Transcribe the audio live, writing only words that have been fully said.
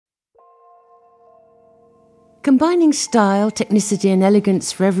Combining style, technicity and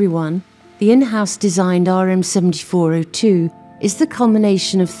elegance for everyone, the in-house designed RM7402 is the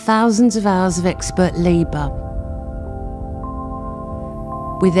culmination of thousands of hours of expert labour,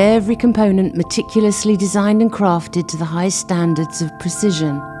 with every component meticulously designed and crafted to the highest standards of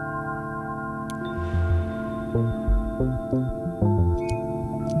precision.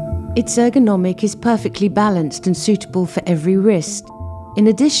 Its ergonomic is perfectly balanced and suitable for every wrist. In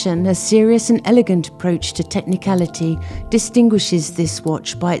addition, a serious and elegant approach to technicality distinguishes this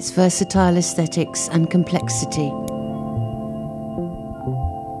watch by its versatile aesthetics and complexity.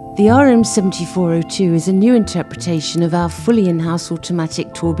 The RM7402 is a new interpretation of our fully in-house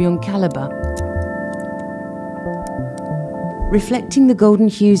automatic tourbillon calibre. Reflecting the golden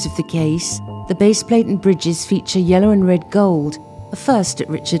hues of the case, the baseplate and bridges feature yellow and red gold, a first at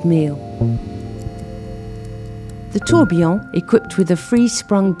Richard Mille. The tourbillon, equipped with a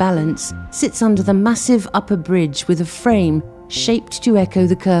free-sprung balance, sits under the massive upper bridge with a frame shaped to echo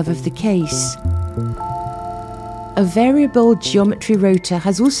the curve of the case. A variable geometry rotor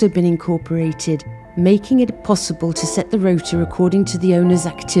has also been incorporated, making it possible to set the rotor according to the owner's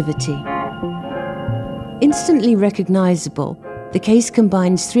activity. Instantly recognisable, the case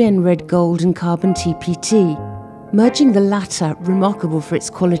combines 3N red gold and carbon TPT, merging the latter, remarkable for its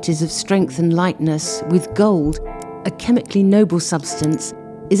qualities of strength and lightness, with gold, a chemically noble substance,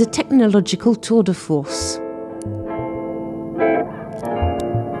 is a technological tour de force.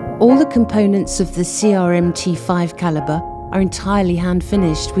 All the components of the CRM T5 calibre are entirely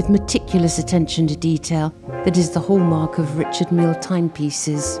hand-finished with meticulous attention to detail that is the hallmark of Richard Mille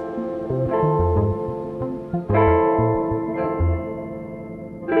timepieces.